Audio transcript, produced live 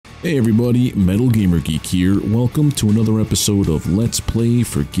Hey everybody, Metal Gamer Geek here. Welcome to another episode of Let's Play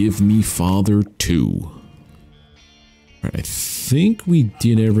Forgive Me Father 2. Alright, I think we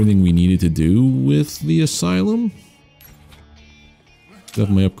did everything we needed to do with the asylum. Got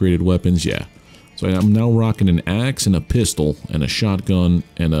my upgraded weapons, yeah. So I'm now rocking an axe and a pistol and a shotgun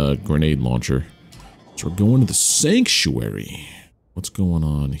and a grenade launcher. So we're going to the sanctuary. What's going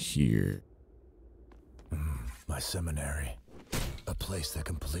on here? My seminary. A place that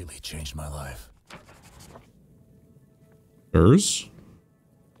completely changed my life. Hers?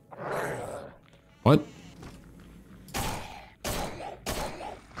 What?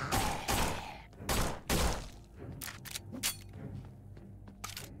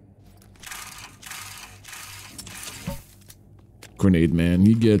 Grenade man,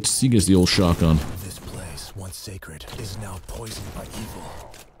 he gets the old shotgun. This place, once sacred, is now poisoned by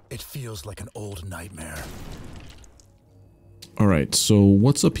evil. It feels like an old nightmare. Alright, so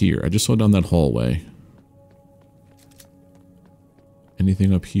what's up here? I just saw down that hallway.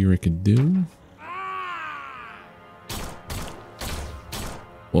 Anything up here I could do?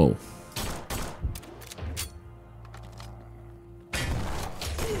 Whoa. I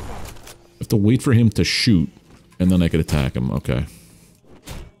have to wait for him to shoot, and then I could attack him. Okay.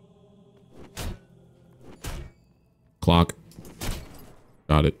 Clock.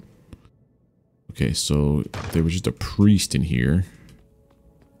 Got it. Okay, so there was just a priest in here.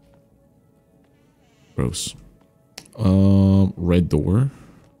 Gross. Red door.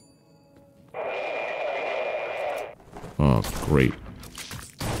 Oh, great.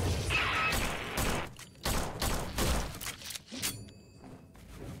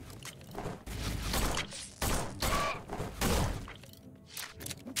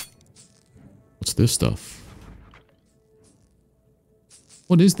 What's this stuff?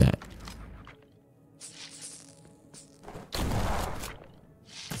 What is that?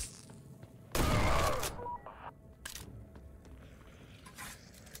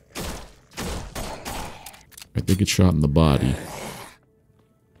 They get shot in the body.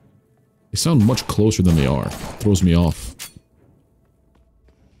 They sound much closer than they are. Throws me off.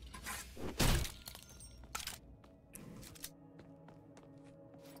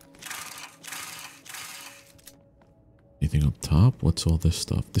 Anything up top? What's all this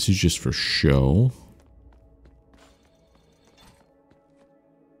stuff? This is just for show.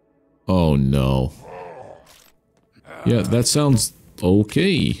 Oh no. Yeah, that sounds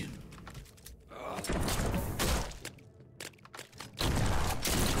okay.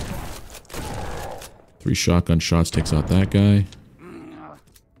 Three shotgun shots takes out that guy.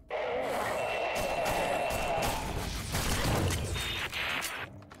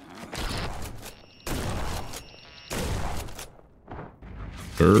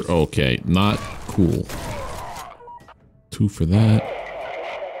 Okay, not cool. Two for that.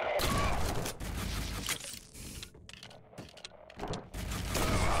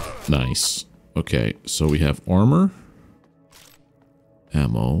 Nice. Okay, so we have armor.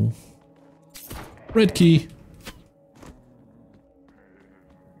 Ammo. Red key.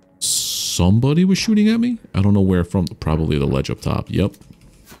 Somebody was shooting at me? I don't know where from. Probably the ledge up top. Yep.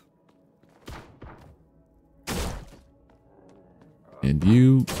 And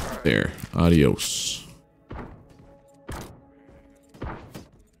you. There. Adios.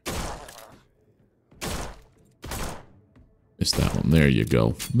 Missed that one. There you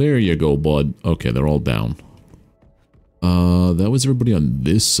go. There you go, bud. Okay, they're all down. That was everybody on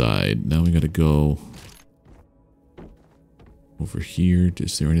this side. Now we gotta go over here.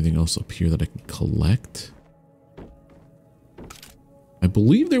 Is there anything else up here that I can collect? I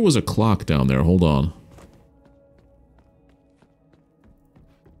believe there was a clock down there. Hold on.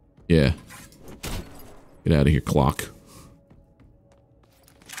 Yeah. Get out of here, clock.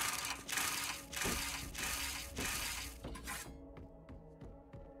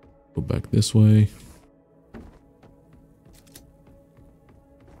 Go back this way.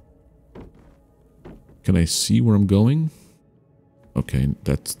 Can I see where I'm going? Okay,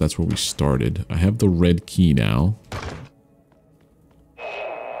 that's where we started. I have the red key now.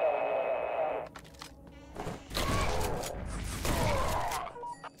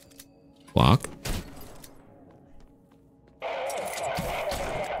 Lock.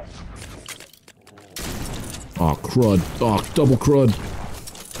 Oh, crud. Oh, double crud.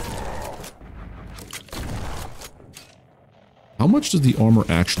 How much does the armor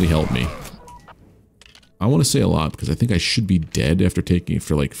actually help me? I want to say a lot, because I think I should be dead after taking it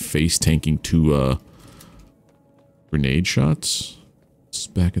for, like, face tanking two, grenade shots. It's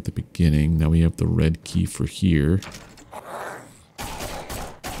back at the beginning. Now we have the red key for here.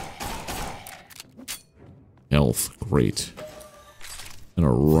 Health. Great. And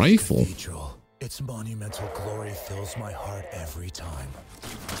a rifle. Cathedral. Its monumental glory fills my heart every time.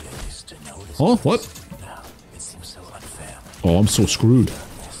 Oh, what? Now, it seems so unfair. Oh, I'm so screwed.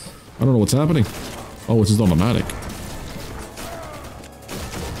 I don't know what's happening. Oh, it's his automatic.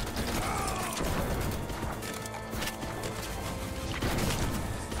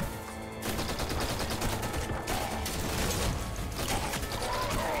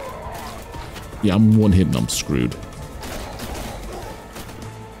 Yeah, I'm one hit and I'm screwed.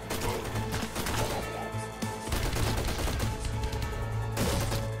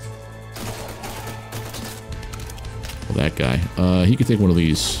 Well, that guy. He could take one of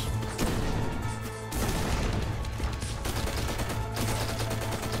these.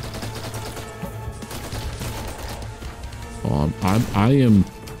 Oh, I am...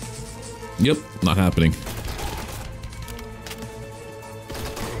 Yep, not happening.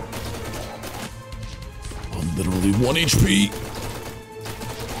 I'm literally 1 HP.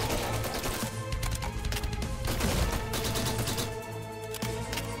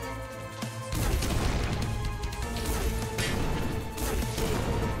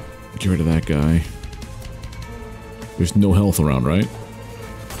 Get rid of that guy. There's no health around, right?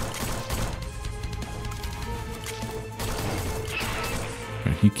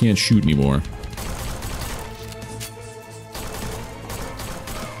 He can't shoot anymore.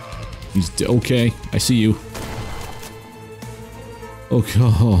 He's okay. I see you. Okay.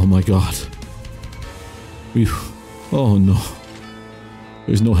 Oh my god. Oh no.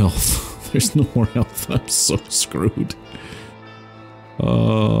 There's no health. There's no more health. I'm so screwed.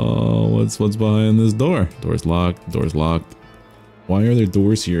 Oh, what's behind this door? Door's locked. Door's locked. Why are there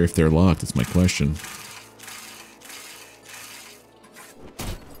doors here if they're locked? That's my question.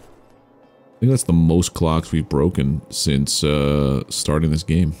 I think that's the most clocks we've broken since starting this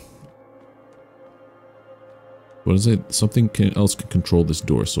game. What is it? Something else can control this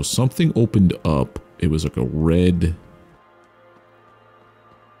door. So something opened up. It was like a red...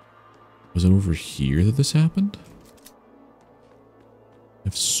 Was it over here that this happened? I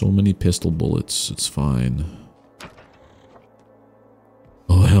have so many pistol bullets. It's fine.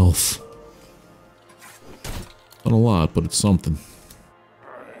 Oh, health. Not a lot, but it's something.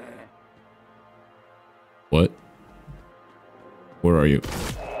 What? Where are you?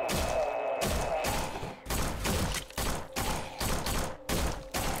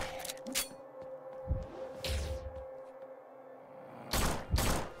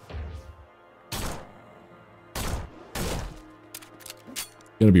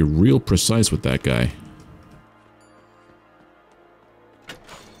 Gotta be real precise with that guy.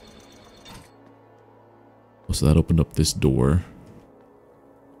 Oh, so that opened up this door.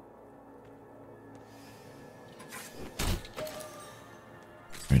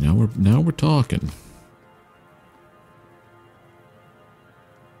 Alright, now we're talking.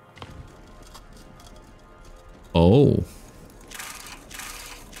 Oh.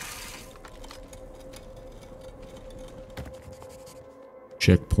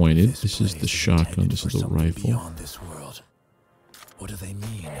 Checkpointed. This is the shotgun. This is the rifle. Beyond this world. What do they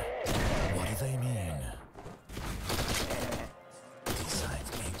mean? What do they mean? These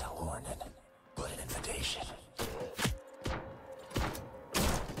signs aimed a warning, but an invitation.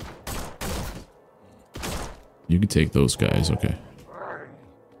 You can take those guys, okay.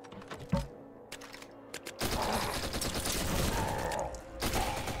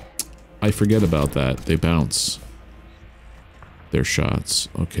 I forget about that. They bounce. Their shots.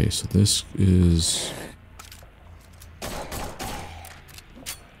 Okay, so this is...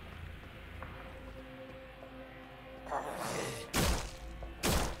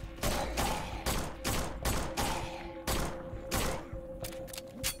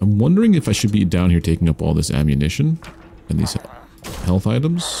 I'm wondering if I should be down here taking up all this ammunition and these health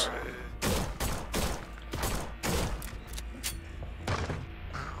items.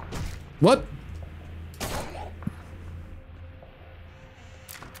 What?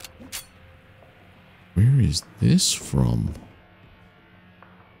 Where is this from?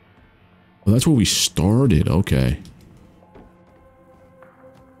 Oh, that's where we started. Okay.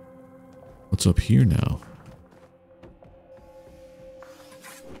 What's up here now?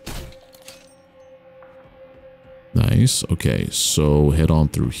 Nice. Okay, so head on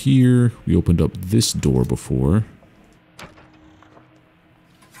through here. We opened up this door before.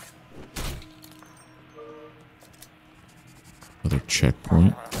 Another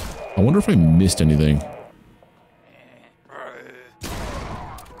checkpoint. I wonder if I missed anything.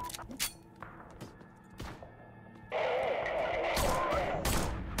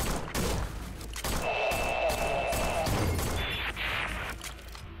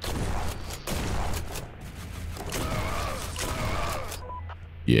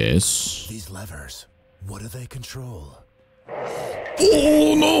 Yes. These levers, what do they control?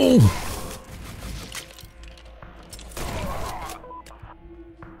 Oh no!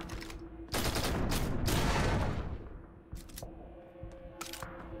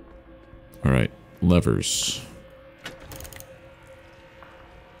 Alright, levers.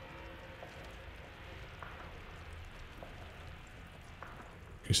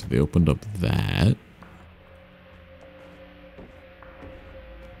 Okay, so they opened up that.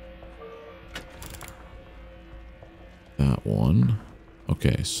 That one.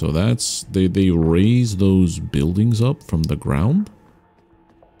 Okay, so that's... They raise those buildings up from the ground.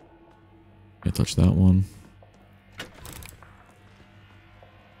 Can't touch that one.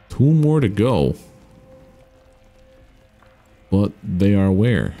 2 more to go. But they are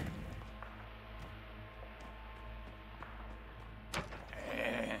where?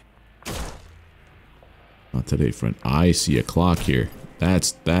 Not today, friend. I see a clock here.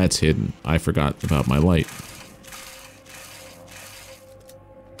 That's hidden. I forgot about my light.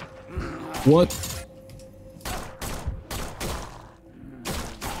 What?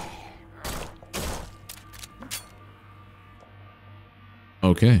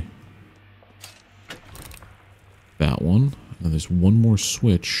 Okay. That one. Now there's one more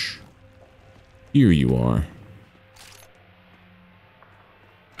switch. Here you are.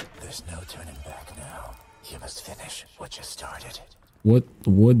 There's no turning back now. You must finish what you started.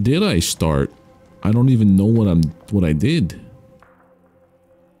 What did I start? I don't even know what I did.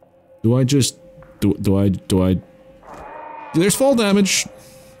 Do I just do I There's fall damage.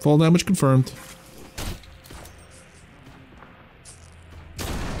 Fall damage confirmed.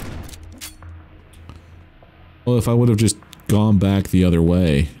 Well, if I would have just gone back the other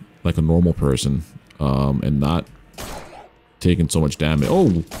way like a normal person, and not taken so much damage. Oh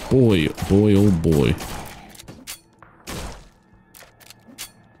boy, oh boy.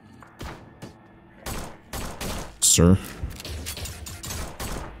 Sir.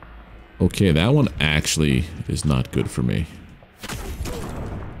 Okay, that one actually is not good for me.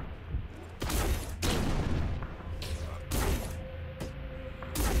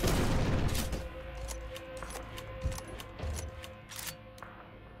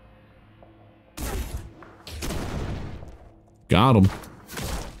 Got him.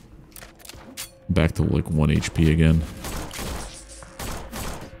 Back to like 1 HP again.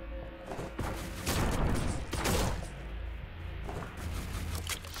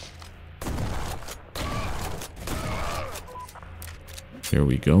 There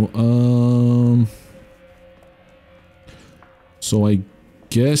we go. So I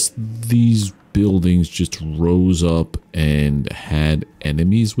guess these buildings just rose up and had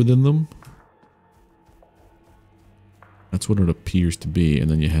enemies within them. That's what it appears to be.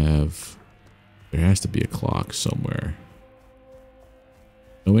 And then you have... There has to be a clock somewhere.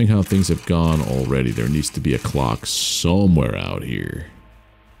 Knowing how things have gone already, there needs to be a clock somewhere out here.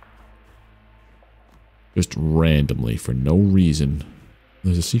 Just randomly, for no reason.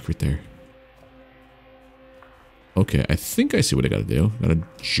 There's a secret there. Okay, I think I see what I gotta do. Gotta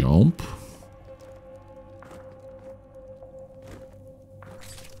jump.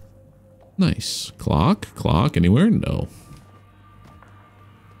 Nice. Clock? Clock? Anywhere? No.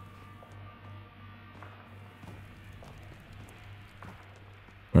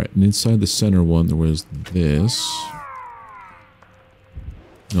 Alright, and inside the center one there was this.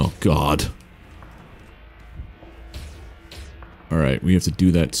 Oh god. Alright, we have to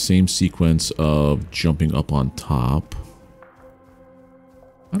do that same sequence of jumping up on top.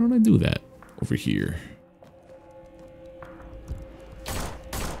 How don't I do that over here?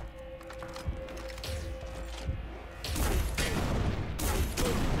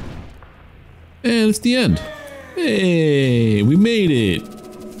 And it's the end. Hey, we made it.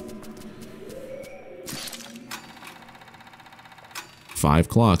 5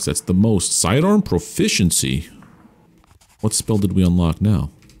 clocks, that's the most. Sidearm proficiency. What spell did we unlock now?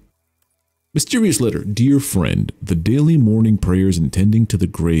 Mysterious letter. Dear friend, the daily morning prayers and tending to the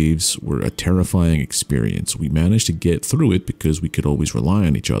graves were a terrifying experience. We managed to get through it because we could always rely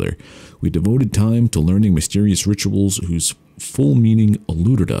on each other. We devoted time to learning mysterious rituals whose full meaning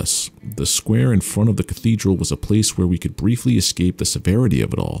eluded us. The square in front of the cathedral was a place where we could briefly escape the severity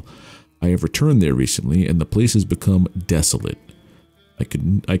of it all. I have returned there recently, and the place has become desolate.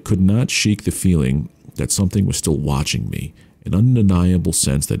 I could not shake the feeling that something was still watching me, an undeniable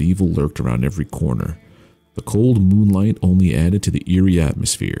sense that evil lurked around every corner. The cold moonlight only added to the eerie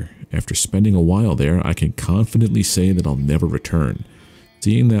atmosphere. After spending a while there, I can confidently say that I'll never return.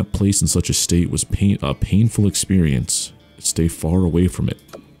 Seeing that place in such a state was a painful experience. Stay far away from it.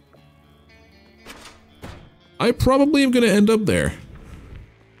 I probably am going to end up there.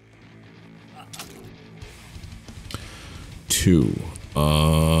 2.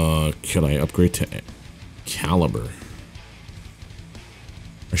 Could I upgrade to caliber?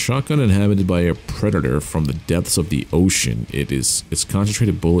 A shotgun inhabited by a predator from the depths of the ocean. Its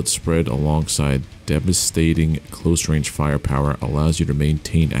concentrated bullet spread alongside devastating close-range firepower allows you to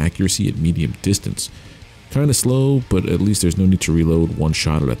maintain accuracy at medium distance. Kinda slow, but at least there's no need to reload one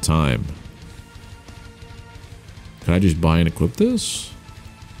shot at a time. Can I just buy and equip this?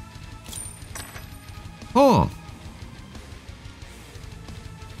 Huh.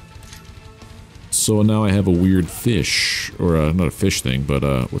 So now I have a weird fish, or not a fish thing, but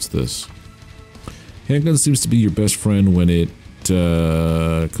what's this? Handgun seems to be your best friend when it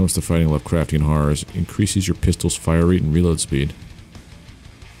comes to fighting Lovecraftian horrors. Increases your pistol's fire rate and reload speed.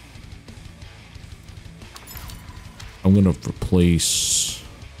 I'm gonna replace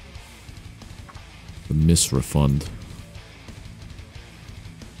the misrefund.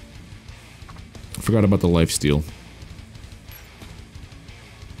 I forgot about the lifesteal.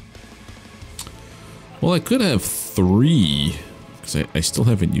 Well, I could have 3, because I still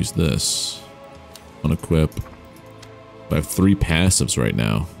haven't used this. Unequip. I have 3 passives right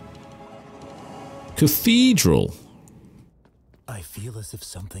now. Cathedral! I feel as if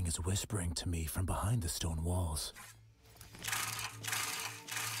something is whispering to me from behind the stone walls.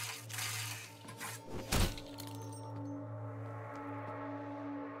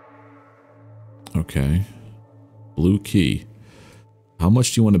 Okay. Blue key. How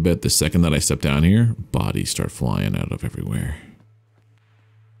much do you want to bet the second that I step down here, bodies start flying out of everywhere?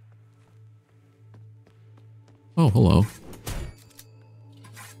 Oh, hello.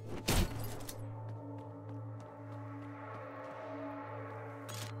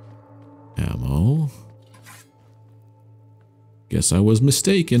 Ammo. Guess I was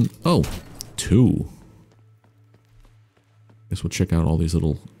mistaken. Oh, 2. Guess we'll check out all these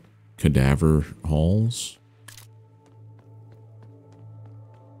little cadaver halls.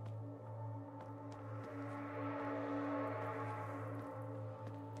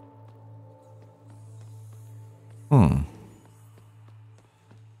 Huh.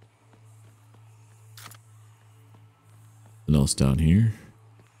 Nothing else down here.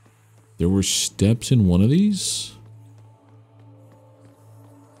 There were steps in one of these?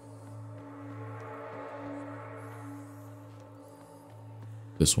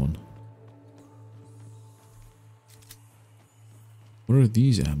 This one. What are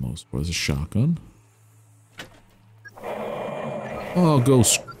these ammos? What is a shotgun? Oh,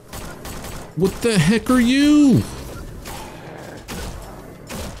 ghost. What the heck are you?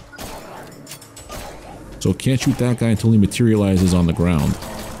 So can't shoot that guy until he materializes on the ground.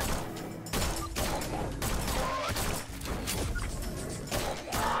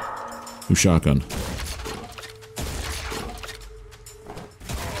 New shotgun.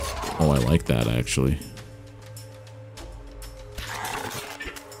 Oh, I like that actually.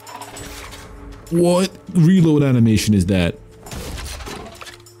 What reload animation is that?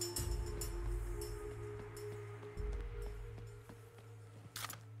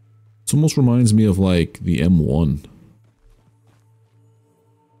 It almost reminds me of like the M1.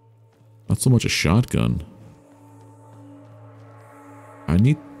 Not so much a shotgun. I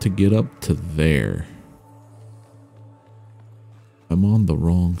need to get up to there. I'm on the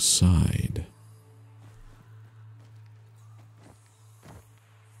wrong side.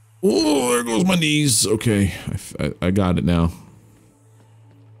 Oh, there goes my knees. Okay, I got it now.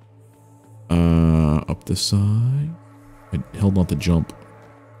 Up this side. I held on to jump.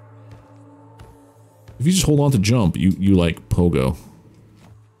 If you just hold on to jump, you like pogo.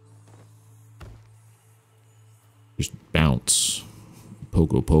 Just bounce.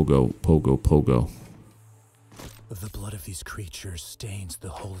 Pogo, pogo, pogo, pogo. The blood of these creatures stains the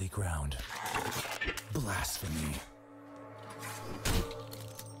holy ground. Blasphemy.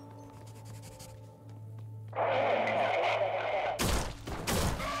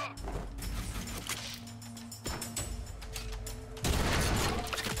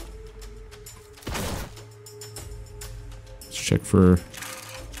 Check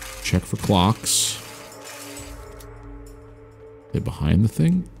for clocks. They're behind the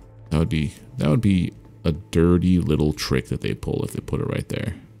thing? That would be a dirty little trick that they pull if they put it right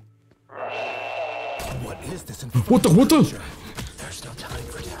there. What is this? What the? There's no time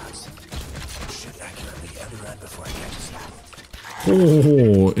for doubts. Should accurately end the run before I catch that.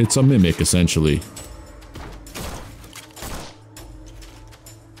 Oh, it's a mimic essentially.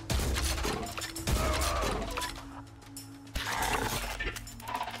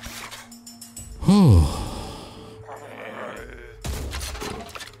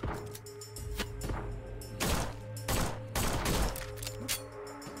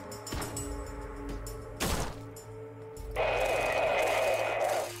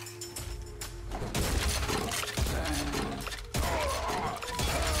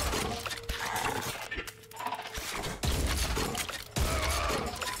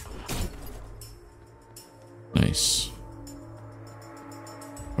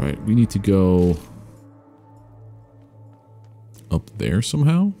 we need to go up there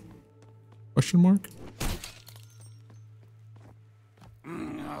somehow? Question mark?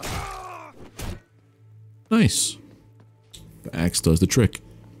 Nice. The axe does the trick.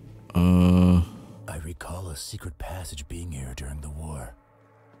 I recall a secret passage being here during the war.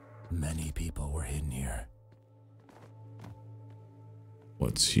 Many people were hidden here.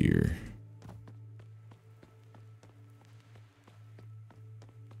 What's here?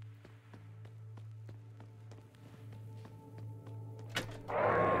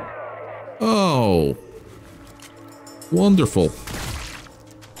 Oh. Wonderful.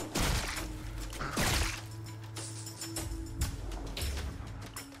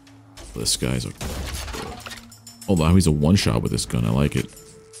 This guy's a... Oh, wow, he's a one-shot with this gun. I like it.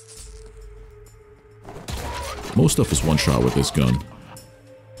 Most stuff is one-shot with this gun.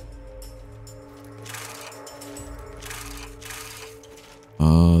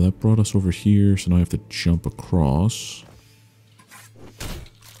 That brought us over here, so now I have to jump across.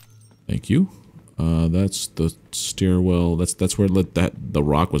 Thank you. That's the stairwell. That's where the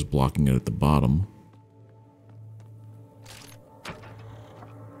rock was blocking it at the bottom.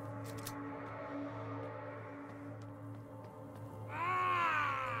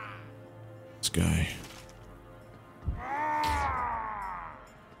 This guy.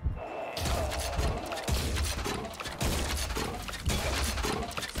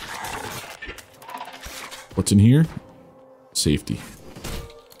 What's in here? Safety.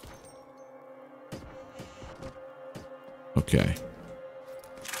 Okay.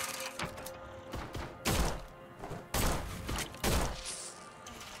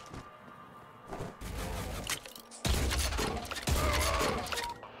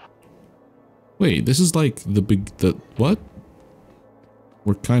 Wait, this is like the what?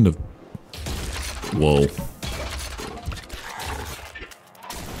 We're kind of... Whoa.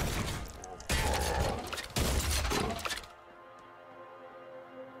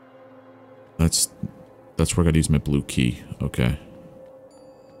 That's where I gotta use my blue key. Okay.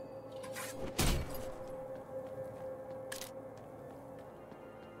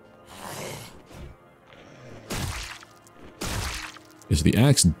 Yes, the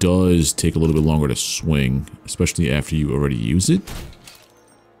axe does take a little bit longer to swing, especially after you already use it.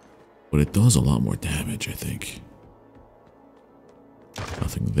 But it does a lot more damage, I think.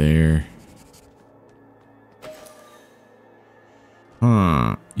 Nothing there.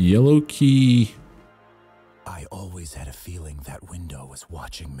 Huh. Yellow key. I always had a feeling that window was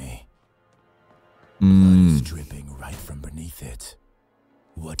watching me. Blood is dripping right from beneath it.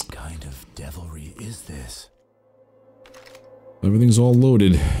 What kind of devilry is this? Everything's all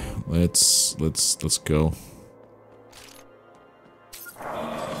loaded. Let's go.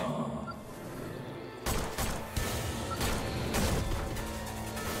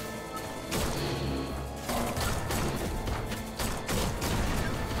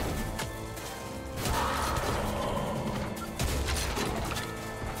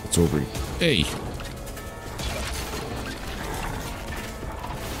 It's over. Hey.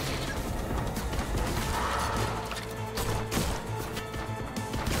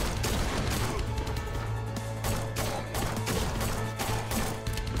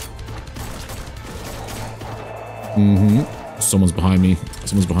 Someone's behind me.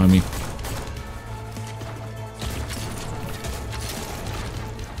 Someone's behind me.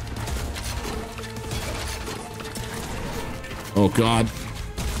 Oh god.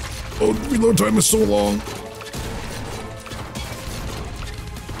 Oh, reload time is so long.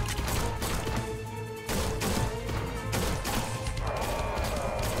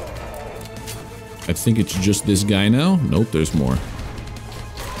 I think it's just this guy now. Nope, there's more.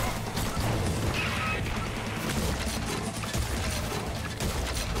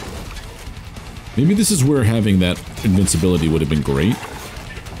 Maybe this is where having that invincibility would have been great.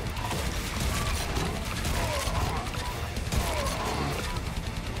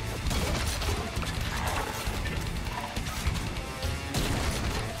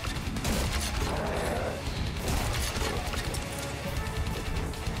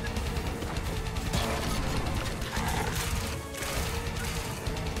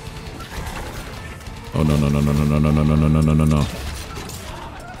 Oh no no no no no no no no no no no no no.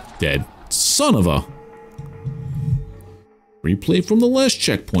 Dead. Son of a... Replay from the last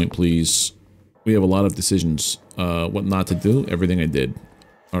checkpoint, please. We have a lot of decisions. What not to do, everything I did.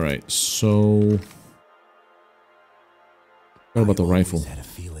 Alright, so... What about the rifle? I had a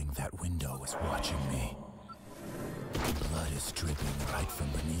feeling that window was watching me. Blood is dripping right from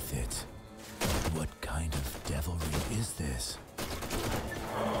beneath it. What kind of devilry is this?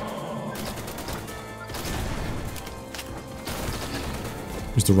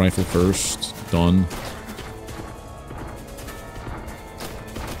 Use the rifle first. Done.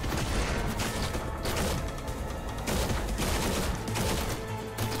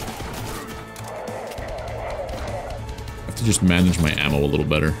 I have to just manage my ammo a little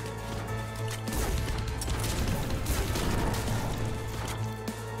better.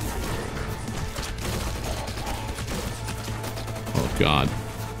 Oh, God.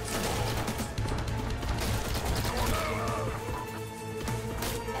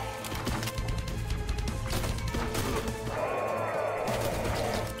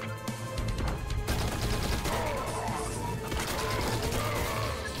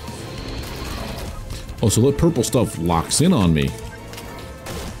 Oh, so the purple stuff locks in on me.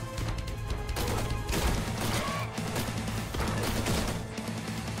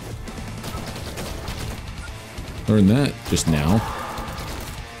 Learned that just now.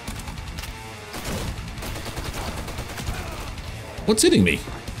 What's hitting me?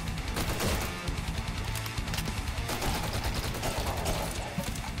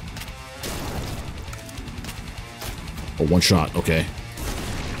 Oh, one shot. Okay.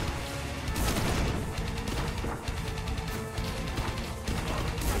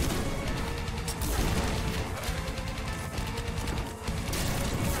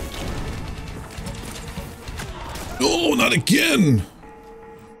 Oh, not again!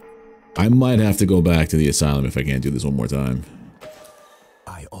 I might have to go back to the asylum if I can't do this one more time.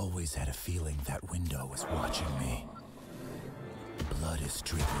 I always had a feeling that window was watching me. Blood is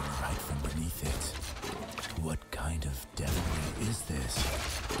dripping right from beneath it. What kind of devilry is this?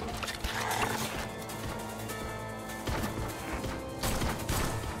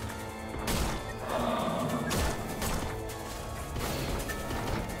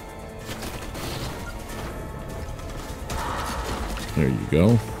 There you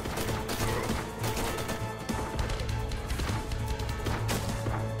go.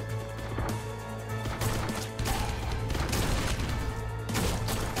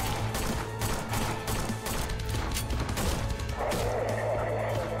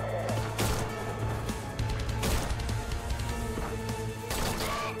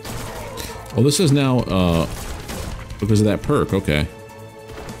 Oh, this is now, because of that perk, okay.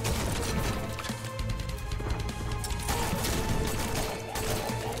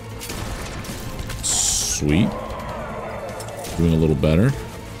 Sweet. Doing a little better.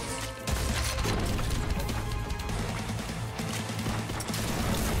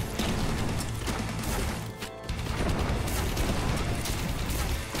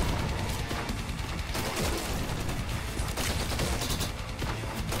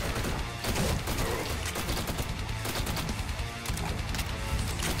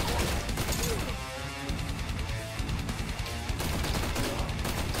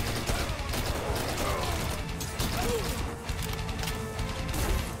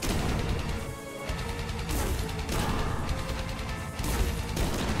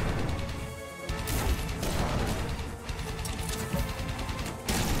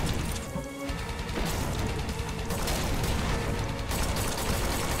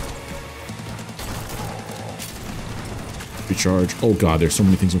 Recharge. Oh god, there's so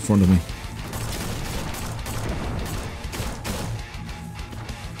many things in front of me.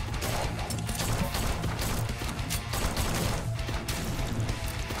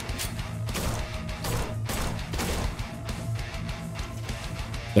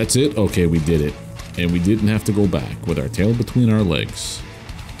 That's it? Okay, we did it. And we didn't have to go back with our tail between our legs.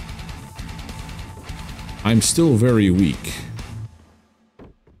 I'm still very weak.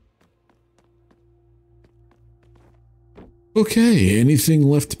 Okay, anything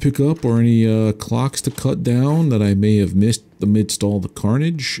left to pick up or any clocks to cut down that I may have missed amidst all the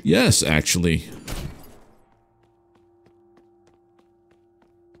carnage? Yes, actually.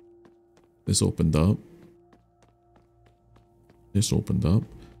 This opened up. This opened up.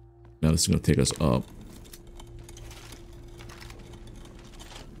 Now this is going to take us up.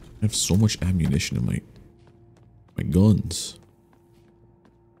 I have so much ammunition in my guns.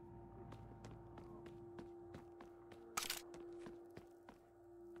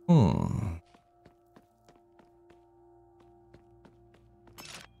 Oh.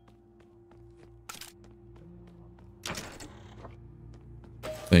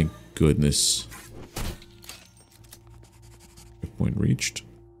 Thank goodness. Point reached.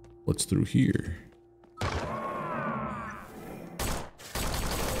 What's through here?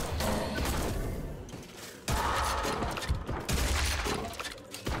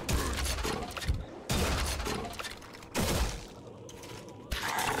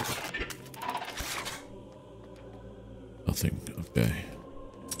 Nothing. Okay.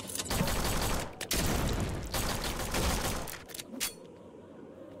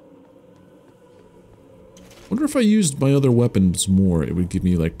 Wonder if I used my other weapons more, it would give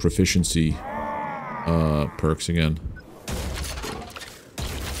me like proficiency perks again.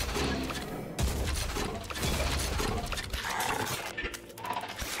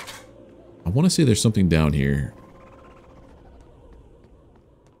 I want to say there's something down here.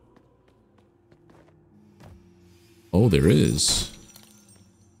 Oh, there is.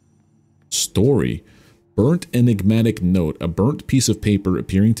 Story. Burnt enigmatic note. A burnt piece of paper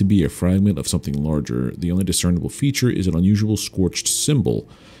appearing to be a fragment of something larger. The only discernible feature is an unusual scorched symbol.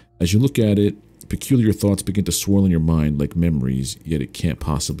 As you look at it, peculiar thoughts begin to swirl in your mind like memories, yet it can't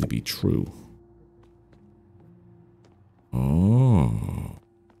possibly be true. Oh.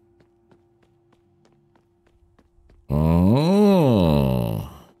 Oh.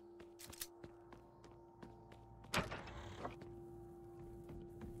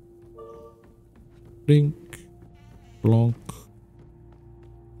 Blink. Blonk.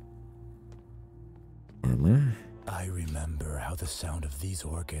 Armor. I remember how the sound of these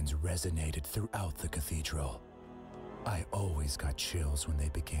organs resonated throughout the cathedral. I always got chills when they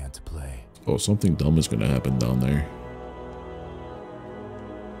began to play. Oh, something dumb is going to happen down there.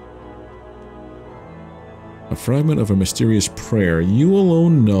 A fragment of a mysterious prayer. You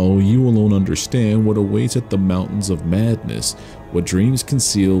alone know, you alone understand what awaits at the mountains of madness. What dreams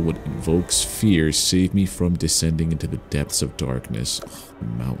conceal, what invokes fear. Save me from descending into the depths of darkness. Oh,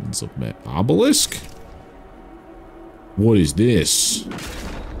 mountains of madness. Obelisk? What is this?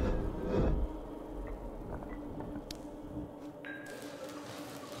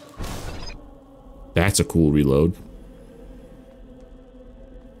 That's a cool reload.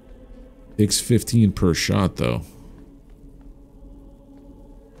 Takes 15 per shot, though.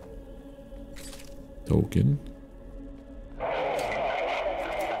 Token.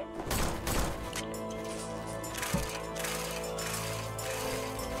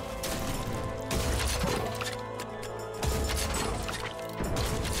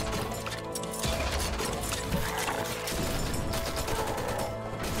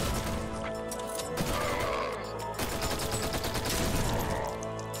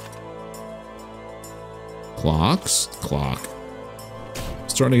 Clocks? Clock.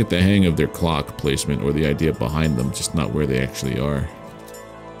 Starting to get the hang of their clock placement or the idea behind them, just not where they actually are.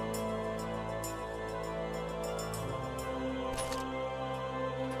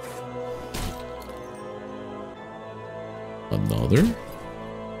 Another?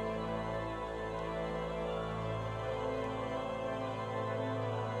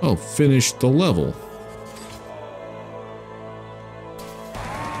 Oh, finish the level.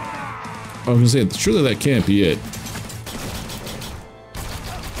 I was gonna say, surely that can't be it.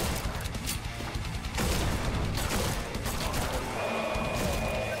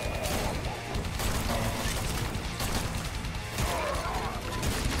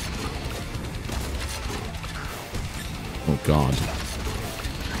 Oh God.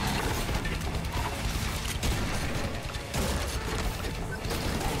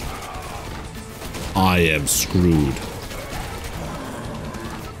 I am screwed.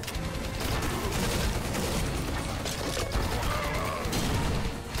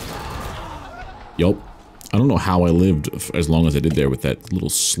 Yup. I don't know how I lived as long as I did there with that little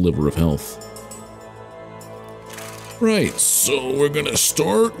sliver of health. Right, so we're gonna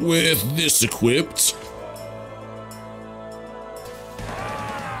start with this equipped.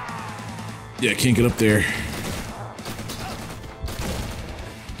 Yeah, I can't get up there.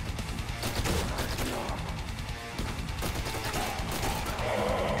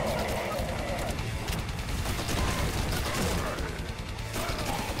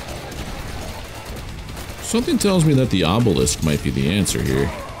 Something tells me that the obelisk might be the answer here.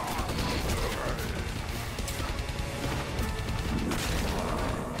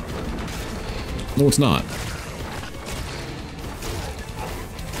 No, it's not.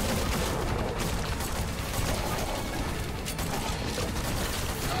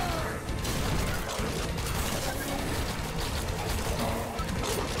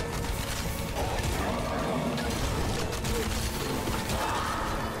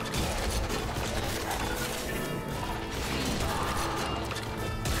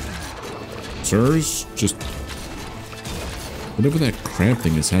 Sirs, just whatever that cramp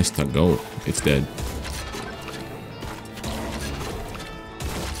thing is has to go. It's dead.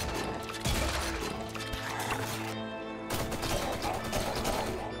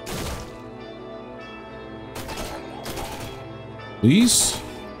 Please?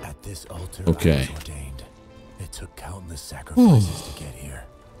 At this altar, okay. I was ordained. It took countless sacrifices to get here.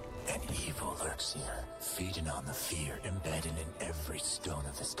 And evil lurks here, feeding on the fear embedded in every stone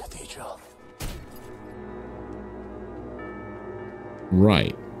of this cathedral.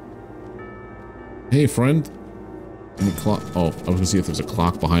 Right. Hey, friend. Any clock? Oh, I was gonna see if there's a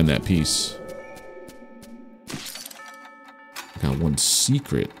clock behind that piece. I got one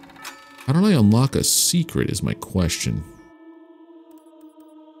secret. How did I unlock a secret is my question.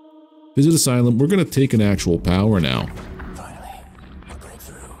 Visit Asylum. We're gonna take an actual power now. Finally, a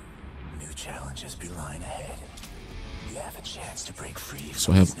breakthrough. New challenges be lying ahead. You have a chance to break free.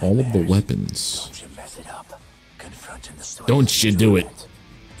 So I have all of the weapons. Don't you mess it up. Confronting the soil. Don't you do it.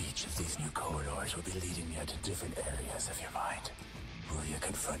 Each of these new corridors will be leading you to different areas of your mind. Will you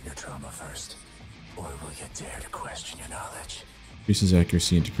confront your trauma first? Or will you dare to question your knowledge? Increases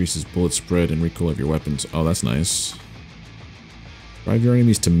accuracy and decreases bullet spread and recoil of your weapons. Oh, that's nice. Drive your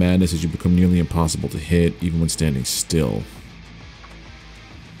enemies to madness as you become nearly impossible to hit, even when standing still.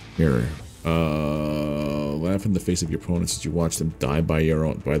 Here. Laugh in the face of your opponents as you watch them die by their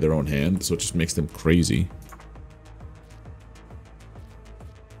own hand, so it just makes them crazy.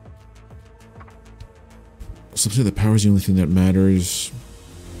 Some say the power is the only thing that matters.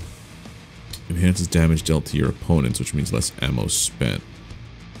 Enhances damage dealt to your opponents, which means less ammo spent.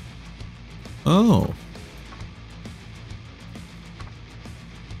 Oh.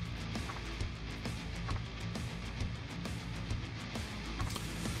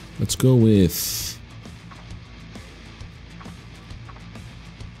 Let's go with...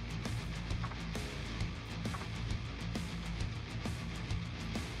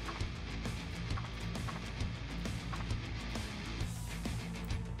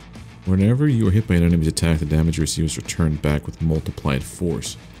 Whenever you are hit by an enemy's attack, the damage you receive is returned back with multiplied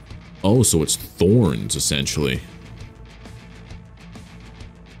force. Oh, so it's thorns, essentially.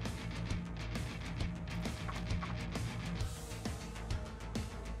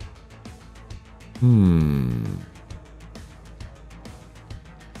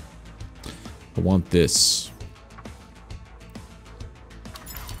 I want this.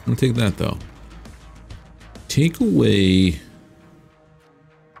 I'm gonna take that, though. Take away...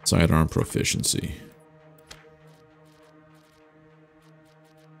 sidearm proficiency.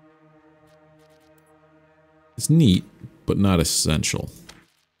 It's neat, but not essential.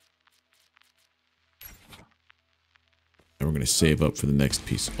 And we're going to save up for the next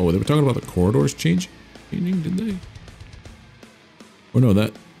piece. Oh, they were talking about the corridors changing, did they? Or no,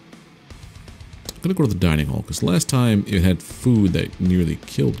 that... I'm going to go to the dining hall, because last time it had food that nearly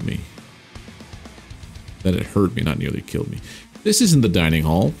killed me. That it hurt me, not nearly killed me. This isn't the dining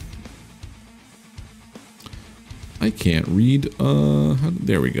hall. I can't read,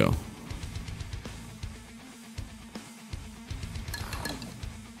 there we go.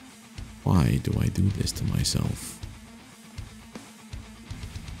 Why do I do this to myself?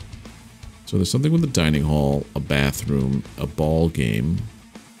 So there's something with the dining hall, a bathroom, a ball game.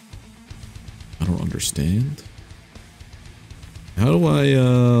 I don't understand. How do I,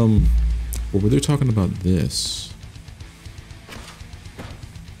 well, were they talking about this?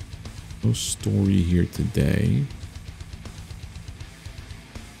 No story here today.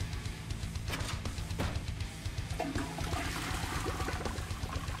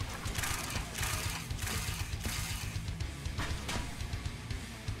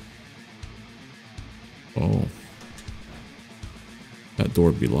 Oh. That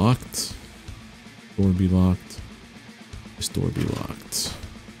door be locked. Door be locked. This door be locked.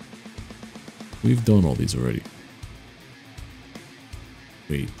 We've done all these already.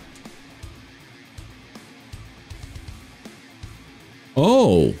 Wait.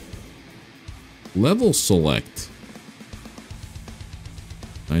 Oh! Level select.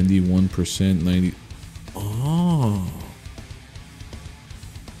 91%, 90... Oh!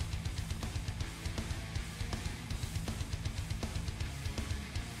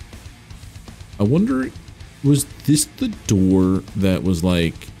 I wonder, was this the door that was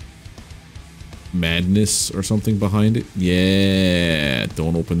like madness or something behind it? Yeah,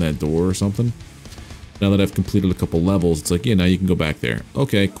 don't open that door or something. Now that I've completed a couple levels, it's like, yeah, now you can go back there.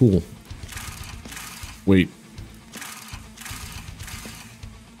 Okay, cool. Wait.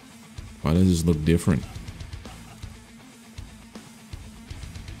 Why does this look different?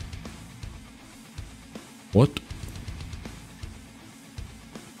 What?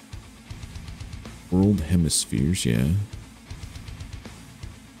 World hemispheres, yeah.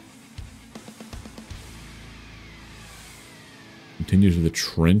 Continue to the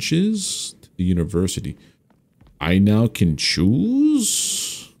trenches, to the university. I now can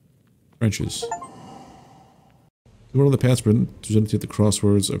choose trenches. One of the paths presented at the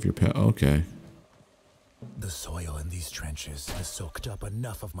crossroads of your path. Okay. The soil in these trenches has soaked up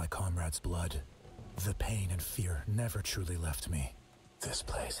enough of my comrades' blood. The pain and fear never truly left me. This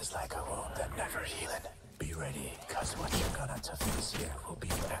place is like a wound that never healing. Be ready, cause what you're gonna to face here will be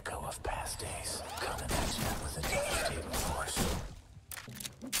an echo of past days, coming at you with a devastating force.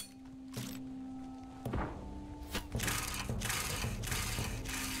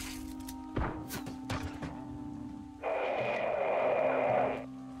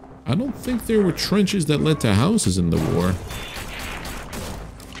 I don't think there were trenches that led to houses in the war.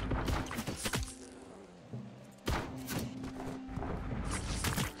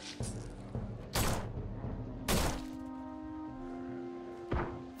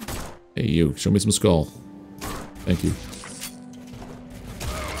 Hey, you, show me some skull. Thank you.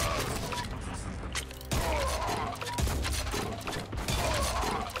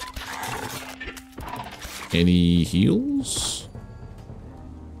 Any heals?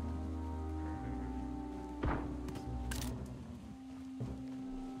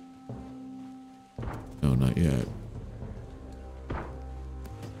 No, not yet.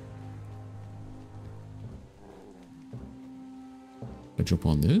 I jump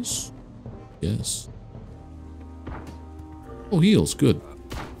on this? Yes. Oh, heals. Good.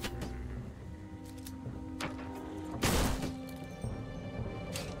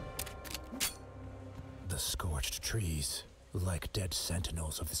 The scorched trees, like dead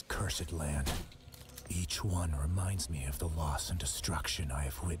sentinels of this cursed land. Each one reminds me of the loss and destruction I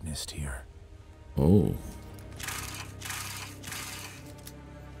have witnessed here. Oh.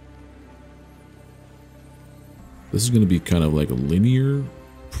 This is going to be kind of like a linear.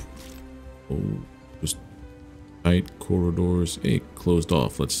 Oh, just tight corridors. Hey, closed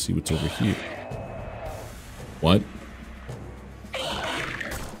off. Let's see what's over here. What?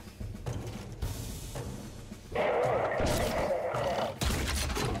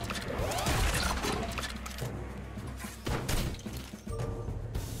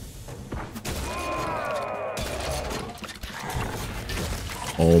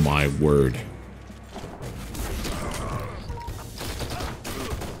 Oh my word.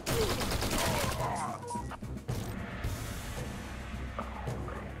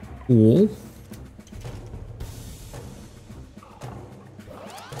 Cool.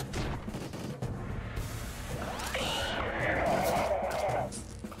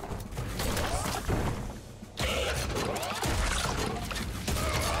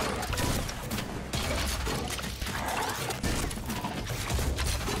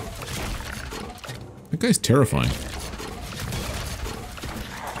 That guy's terrifying.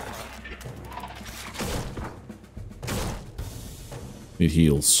 Need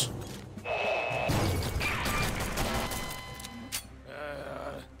heals.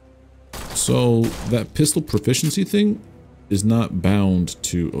 So that pistol proficiency thing is not bound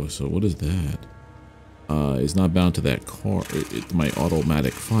to. Oh, so what is that? Is not bound to that car. My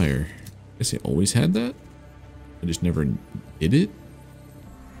automatic fire. I guess I always had that. I just never did it.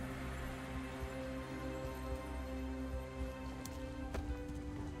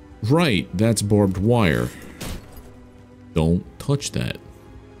 Right, that's barbed wire. Don't touch that.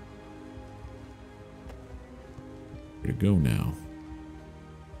 Where to go now?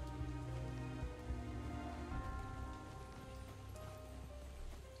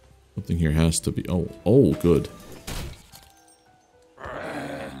 Something here has to be. Oh, good.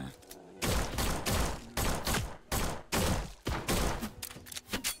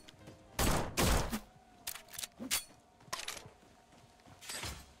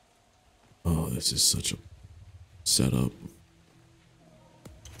 Oh, this is such a setup.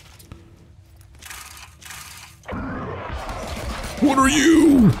 What are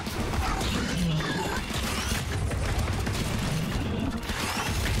you?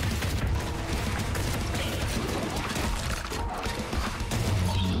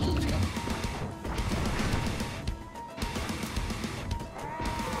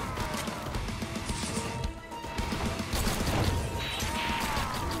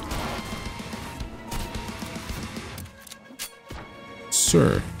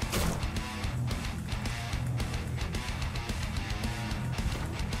 Sir.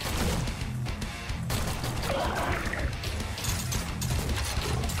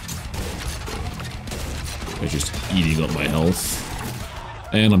 I'm just eating up my health.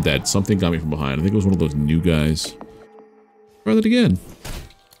 And I'm dead. Something got me from behind. I think it was one of those new guys. Try that again.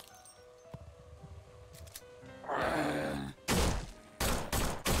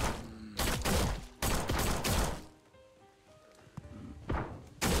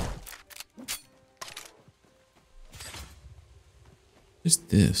 What is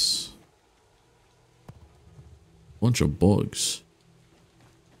this? Bunch of bugs.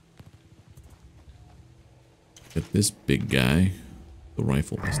 Got this big guy. The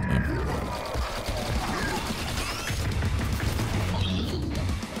rifle this time.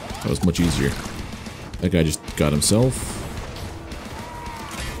 That was much easier. That guy just got himself.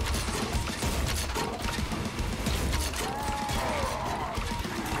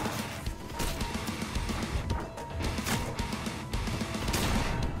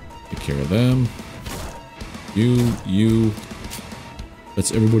 Take care of them. You.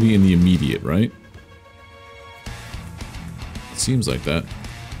 That's everybody in the immediate, right? It seems like that.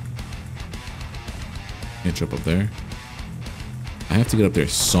 Can't jump up there. I have to get up there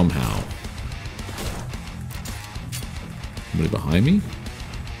somehow. Somebody behind me?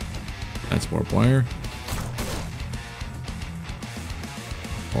 That's barbed wire.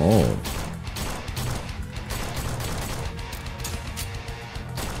 Oh.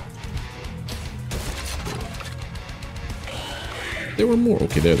 There were more.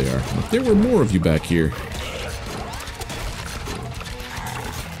 Okay, there they are. There were more of you back here.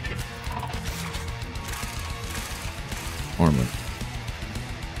 Armor.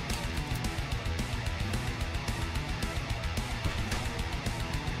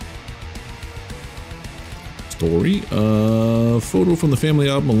 Story. Photo from the family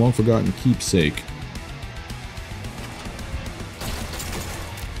album, a long forgotten keepsake.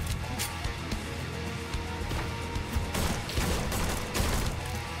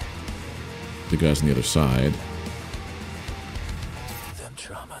 The guys on the other side. The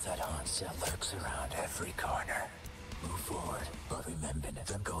trauma that haunts you lurks around every corner. Move forward, but remember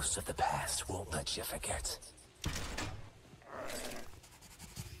the ghosts of the past won't let you forget.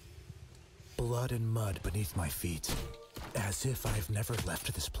 Blood and mud beneath my feet, as if I've never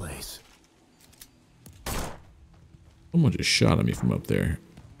left this place. Someone just shot at me from up there.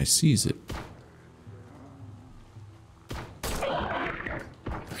 I seize it.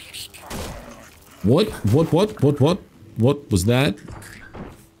 What? What was that?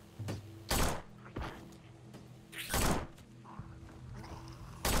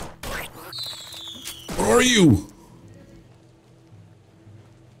 Where are you?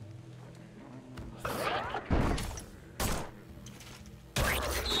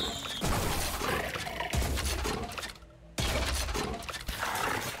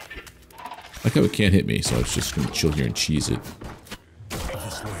 Like how it can't hit me, so it's just gonna chill here and cheese it.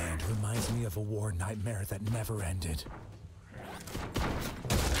 This land reminds me of a war nightmare that never ended.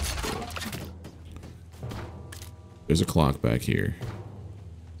 There's a clock back here.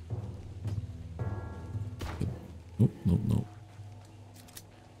 Nope, nope, nope.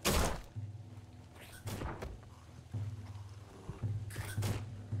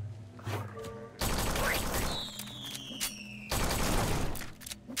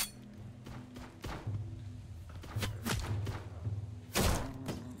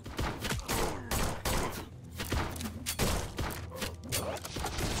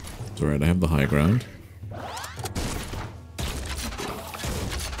 It's alright, I have the high ground.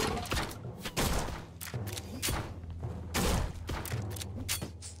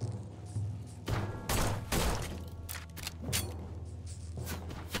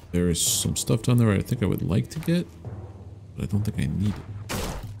 There is some stuff down there I think I would like to get, but I don't think I need it.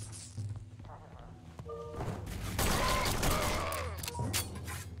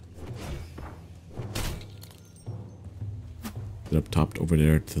 Get up top over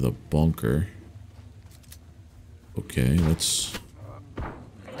there to the bunker. Okay, let's...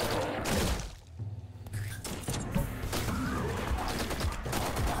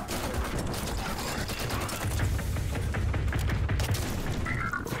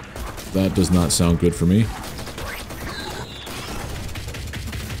 That does not sound good for me.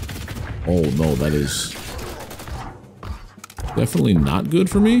 Oh no, that is definitely not good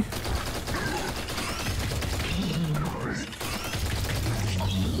for me.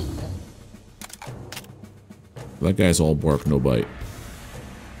 That guy's all bark, no bite.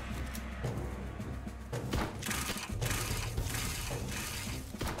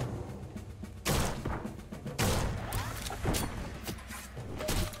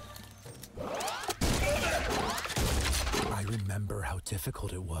 I remember how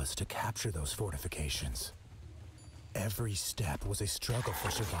difficult it was to capture those fortifications. Every step was a struggle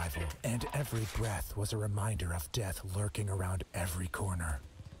for survival, and every breath was a reminder of death lurking around every corner.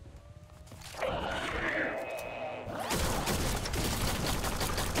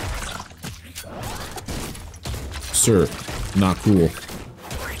 Sir, not cool.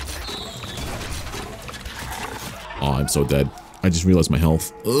 Oh, I'm so dead. I just realized my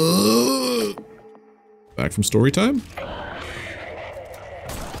health. Back from story time?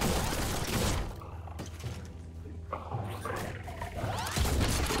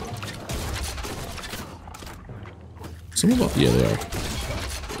 Some of them, yeah, they are.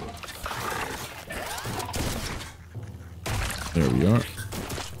 There we are.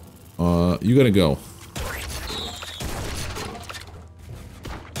 You gotta go.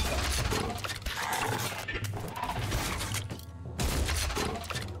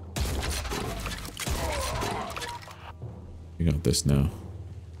 We got this now.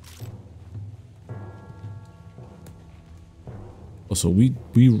 Also,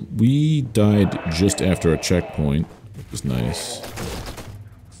 we died just after a checkpoint, which was nice.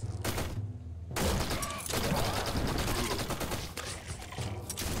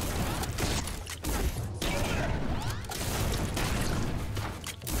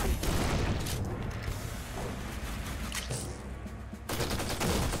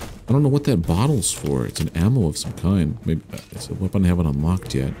 I don't know what that bottle's for. It's an ammo of some kind. Maybe it's a weapon I haven't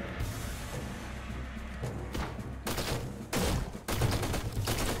unlocked yet.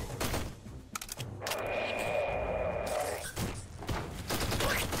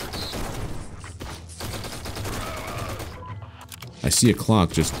 I see a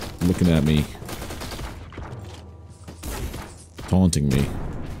clock just looking at me, taunting me.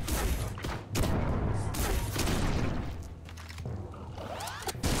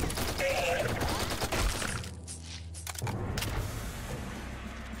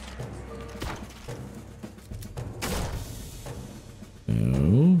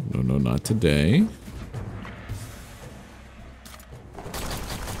 No, not today.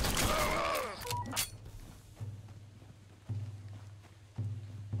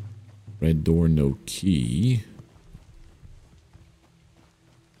 Red door, no key.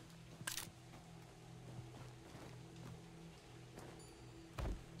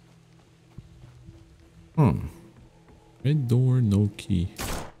 Red door, no key.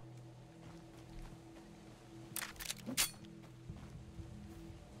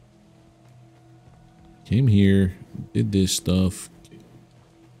 Came here, did this stuff.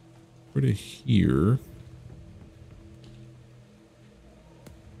 Over to here.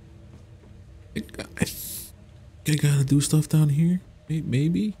 I gotta do stuff down here?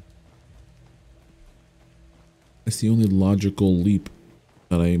 Maybe? That's the only logical leap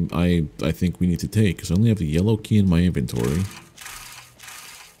that I think we need to take, because I only have the yellow key in my inventory.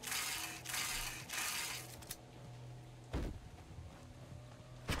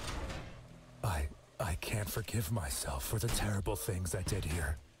 I can't forgive myself for the terrible things I did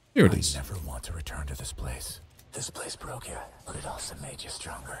here. Here it is. I never want to return to this place. This place broke you, but it also made you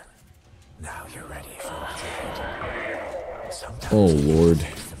stronger. Now you're ready for what's ahead. Sometimes oh, Lord.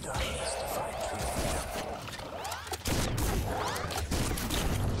 the darkness to find true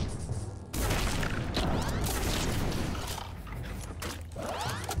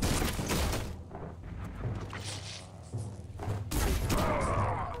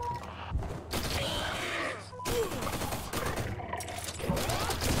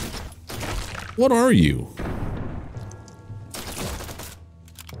What are you?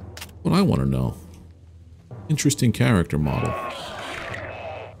 What I want to know. Interesting character model.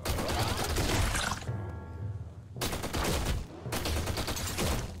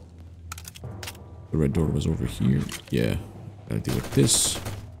 The red door was over here. Yeah. Gotta deal with this.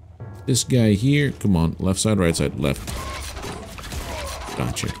 This guy here. Come on. Left side, right side, left.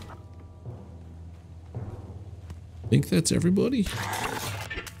 Gotcha. Think that's everybody?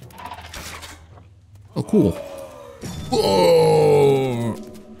 Oh, cool. Whoa!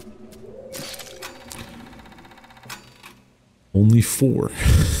 Only 4.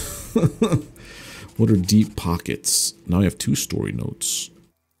 What are deep pockets? Now I have 2 story notes.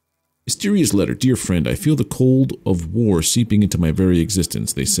 Mysterious letter. Dear friend, I feel the cold of war seeping into my very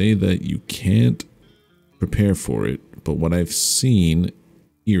existence. They say that you can't prepare for it, but what I've seen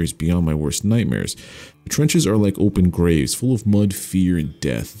here is beyond my worst nightmares. The trenches are like open graves, full of mud, fear, and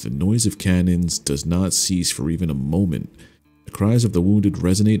death. The noise of cannons does not cease for even a moment. The cries of the wounded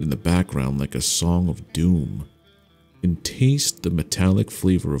resonate in the background like a song of doom. You can taste the metallic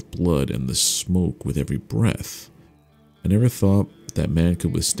flavor of blood and the smoke with every breath. I never thought that man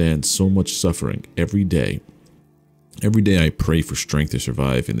could withstand so much suffering every day. Every day I pray for strength to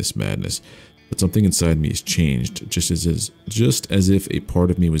survive in this madness, but something inside me has changed, just as if a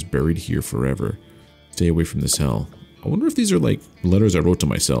part of me was buried here forever. Stay away from this hell. I wonder if these are like letters I wrote to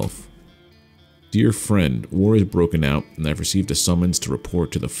myself. Dear friend, war has broken out, and I've received a summons to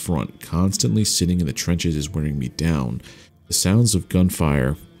report to the front. Constantly sitting in the trenches is wearing me down. The sounds of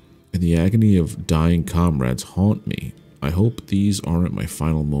gunfire and the agony of dying comrades haunt me. I hope these aren't my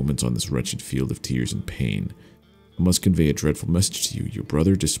final moments on this wretched field of tears and pain. I must convey a dreadful message to you. Your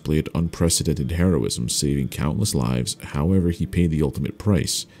brother displayed unprecedented heroism, saving countless lives. However, he paid the ultimate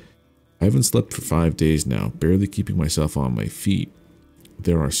price. I haven't slept for 5 days now, barely keeping myself on my feet.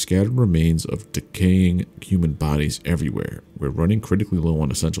 There are scattered remains of decaying human bodies everywhere. We're running critically low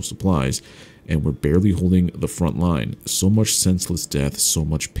on essential supplies, and we're barely holding the front line. So much senseless death, so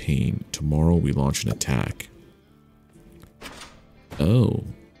much pain. Tomorrow we launch an attack. Oh.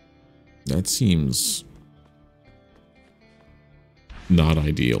 That seems not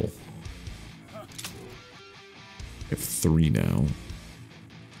ideal. I have 3 now.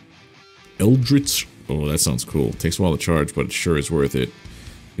 Eldritch. Oh, that sounds cool. Takes a while to charge, but it sure is worth it.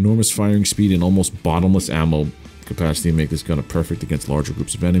 Enormous firing speed and almost bottomless ammo capacity make this gun a perfect against larger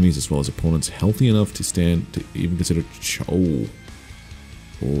groups of enemies, as well as opponents healthy enough to stand to even consider.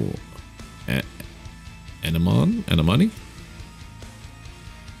 Anemone?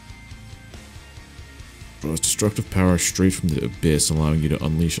 Draws destructive power straight from the abyss, allowing you to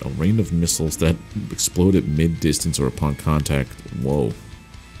unleash a rain of missiles that explode at mid-distance or upon contact. Whoa.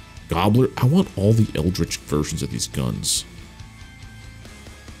 Gobbler? I want all the Eldritch versions of these guns.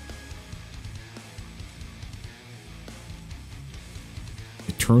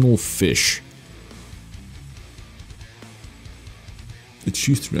 Eternal Fish. It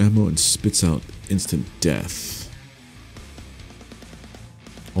shoots through ammo and spits out instant death.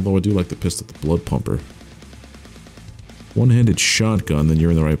 Although I do like the pistol, the Blood Pumper. One-handed shotgun, then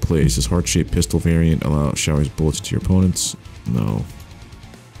you're in the right place. This heart-shaped pistol variant showers bullets into your opponents. No.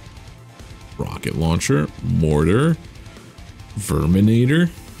 Rocket launcher, mortar, verminator.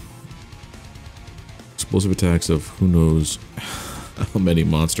 Explosive attacks of who knows how many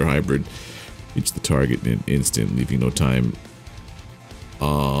monster hybrid reach the target in an instant, leaving no time.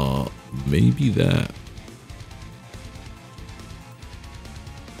 Maybe that.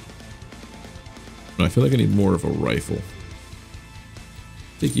 I feel like I need more of a rifle.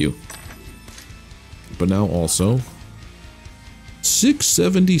 Thank you. But now also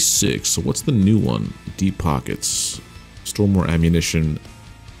 676. So what's the new one? Deep pockets. Store more ammunition.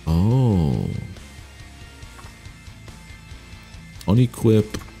 Oh.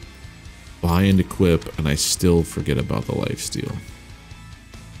 Unequip. Buy and equip. And I still forget about the lifesteal.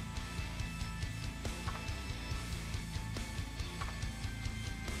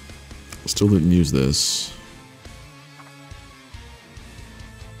 Still didn't use this.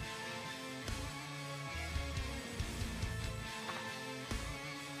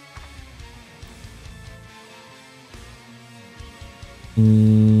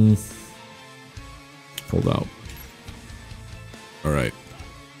 Hold out. Alright.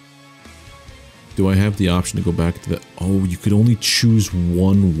 Do I have the option to go back to the... Oh, you could only choose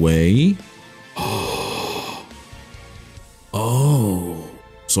one way? Oh.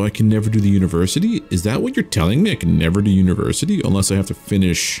 So I can never do the university? Is that what you're telling me? I can never do university unless I have to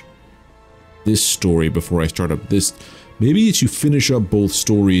finish this story before I start up this. Maybe it's you finish up both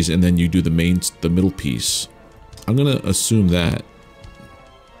stories and then you do the middle piece. I'm gonna assume that.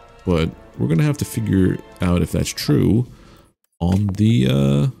 But we're gonna have to figure out if that's true on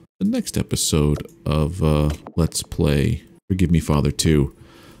the next episode of Let's Play Forgive Me Father 2.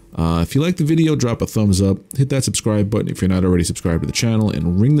 If you like the video, drop a thumbs up, hit that subscribe button if you're not already subscribed to the channel,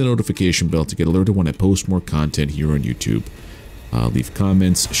 and ring the notification bell to get alerted when I post more content here on YouTube. Leave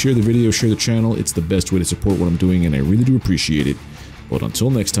comments, share the video, share the channel. It's the best way to support what I'm doing, and I really do appreciate it. But until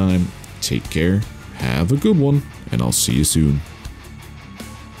next time, take care, have a good one, and I'll see you soon.